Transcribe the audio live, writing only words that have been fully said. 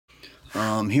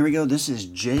Here we go. This is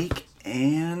Jake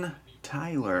and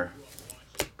Tyler.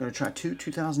 Gonna try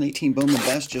 2018 Bowman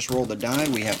Best. Just roll the die.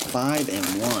 We have 5 and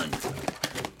 1.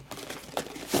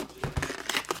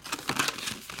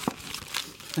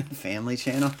 Family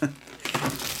channel.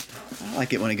 I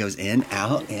like it when it goes in,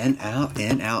 out, in, out,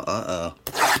 in, out. Uh-oh.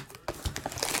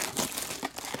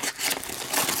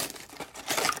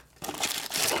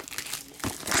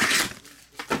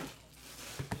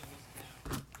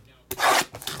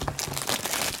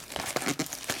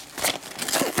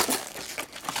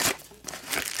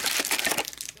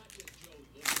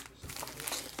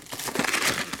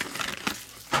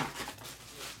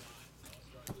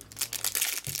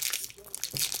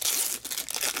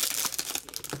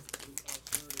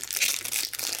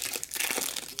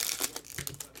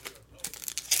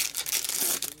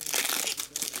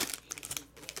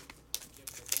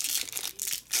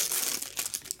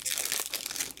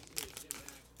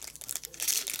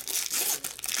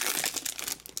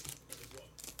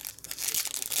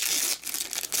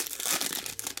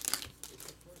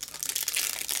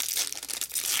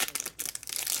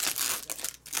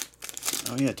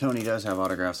 Oh yeah, Tony does have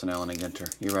autographs in Allen and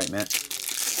Ginter. You're right, Matt.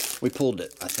 We pulled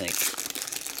it, I think.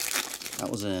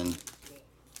 That was in...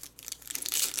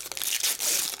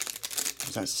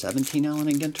 Was that 17 Allen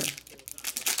and Ginter?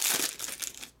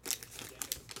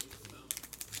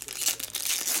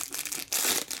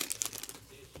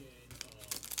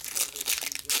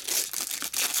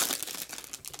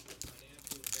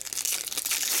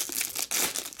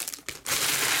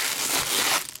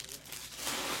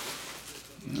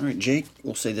 All right, Jake,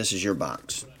 we'll say this is your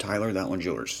box. Tyler, that one's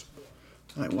yours.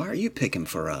 All right, why are you picking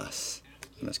for us?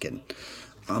 I'm just kidding.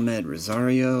 Ahmed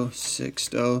Rosario,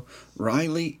 Sixto.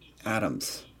 Riley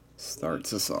Adams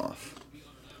starts us off.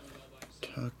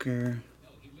 Tucker.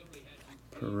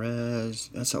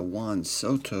 Perez. That's a Juan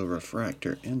Soto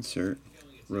refractor insert.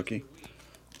 Rookie.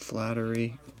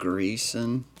 Flattery.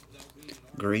 Grayson.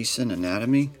 Grayson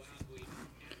Anatomy.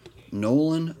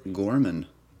 Nolan Gorman.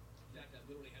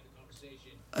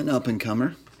 An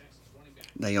up-and-comer.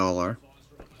 They all are.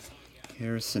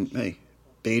 Harrison, hey,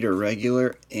 Beta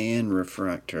regular and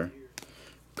refractor.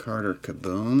 Carter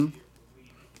Kaboom.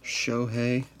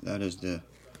 Shohei, that is that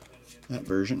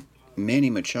version. Manny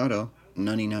Machado,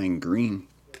 99 green.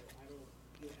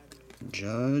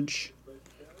 Judge.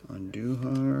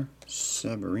 Andujar.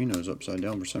 Severino's upside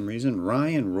down for some reason.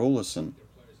 Ryan Rollison.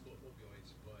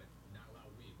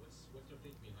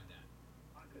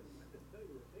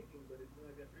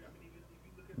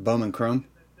 Bowman Chrome.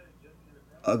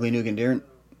 Ugly Nugan Darren.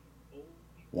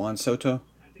 Juan Soto.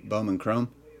 Bowman Chrome.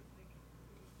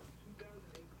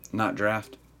 Not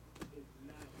draft.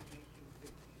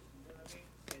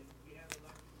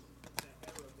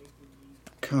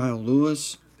 Kyle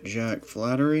Lewis. Jack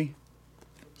Flattery.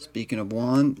 Speaking of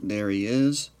Juan, there he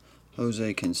is.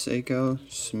 Jose Canseco.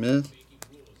 Smith.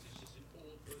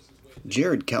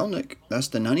 Jared Kelnick. That's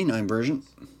the 99 version.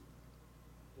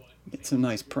 Get some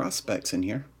nice prospects in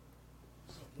here.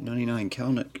 99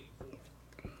 Kelnick.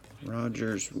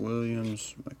 Rogers,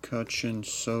 Williams, McCutcheon,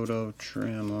 Soto,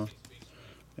 Trama.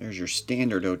 There's your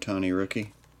standard Ohtani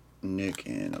rookie. Nick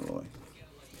and Aloy.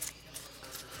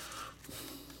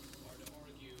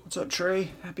 What's up,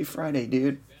 Trey? Happy Friday,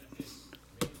 dude.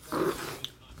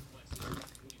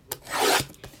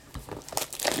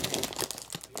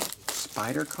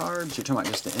 Spider cards? You're talking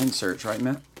about just the inserts, right,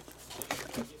 Matt?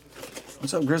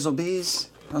 What's up, Grizzle Bees?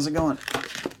 How's it going?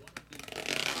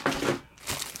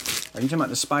 Are you talking about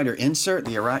the spider insert,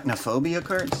 the arachnophobia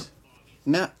cards?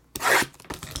 Matt?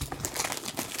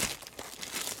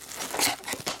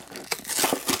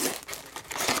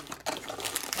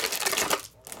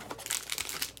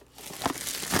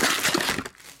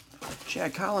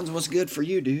 Chad Collins, what's good for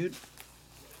you, dude?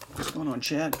 What's going on,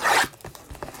 Chad?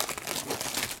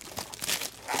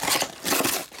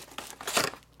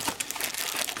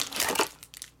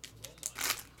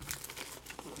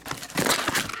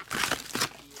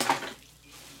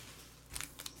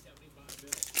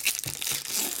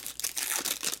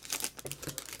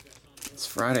 It's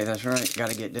Friday, that's right.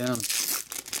 Gotta get down.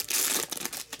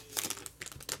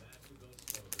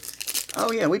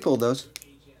 Oh, yeah, we pulled those.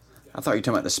 I thought you were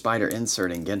talking about the spider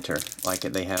insert in Ginter. Like,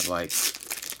 they have, like,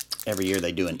 every year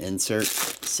they do an insert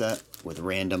set with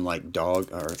random, like, dog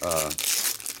or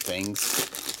things.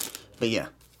 But, yeah.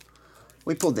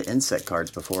 We pulled the insect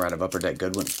cards before out of Upper Deck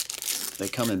Goodwin. They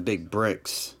come in big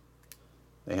bricks.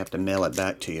 They have to mail it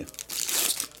back to you.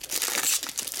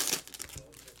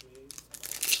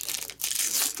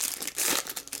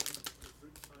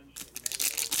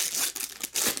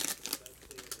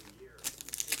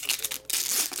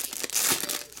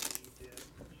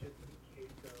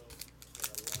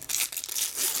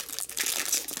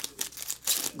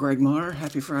 Greg Marr,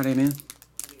 happy Friday, man.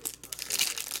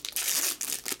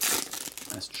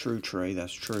 That's true, Trey.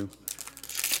 That's true.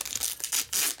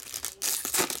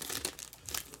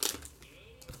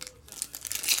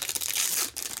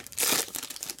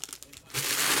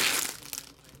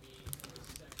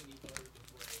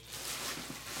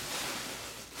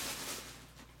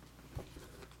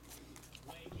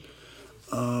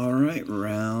 All right,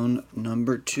 round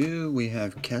number 2. We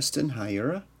have Keston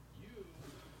Hiura,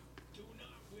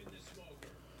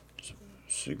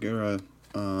 Segura,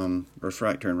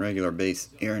 Refractor and Regular Base,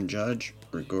 Aaron Judge,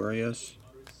 Gregorius,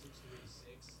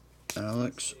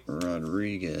 Alex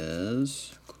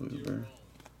Rodriguez, Kluber,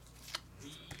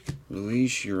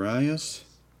 Luis Urias,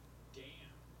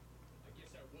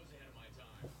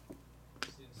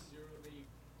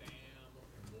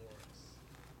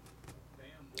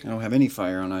 I don't have any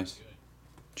fire on ice.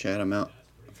 Chat him out.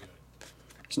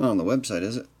 It's not on the website,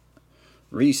 is it?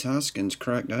 Reese Hoskins,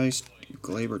 Cracked Ice,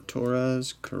 Glaber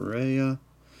Torres, Correa,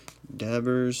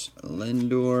 Devers,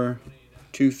 Lindor,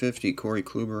 250, Corey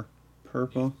Kluber,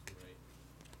 Purple,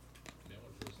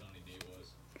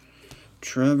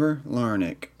 Trevor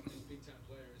Larnach.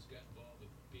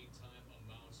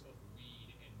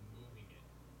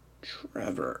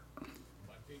 Trevor.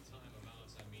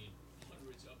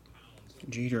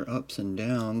 Jeter ups and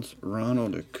downs,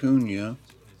 Ronald Acuna,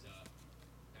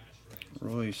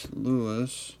 Royce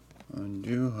Lewis,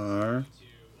 Andujar,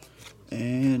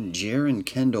 and Jaron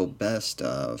Kendall best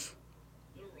of.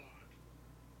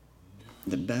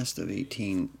 The best of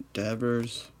 18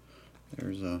 Devers.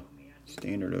 There's a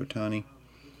standard Ohtani.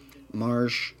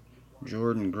 Marsh,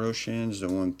 Jordan Groshans to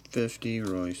 150,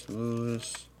 Royce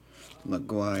Lewis,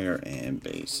 McGuire, and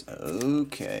base.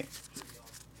 Okay.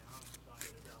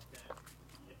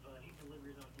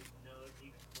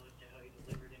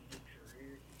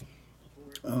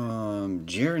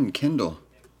 Jaron Kendall,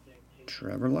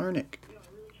 Trevor Larnach,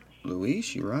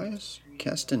 Luis Urias,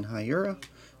 Keston Hiura,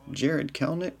 Jared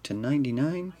Kelenic to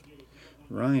 99,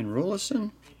 Ryan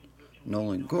Rollison,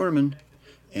 Nolan Gorman,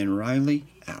 and Riley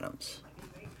Adams.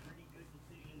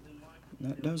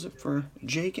 That does it for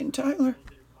Jake and Tyler.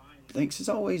 Thanks as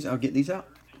always. I'll get these out.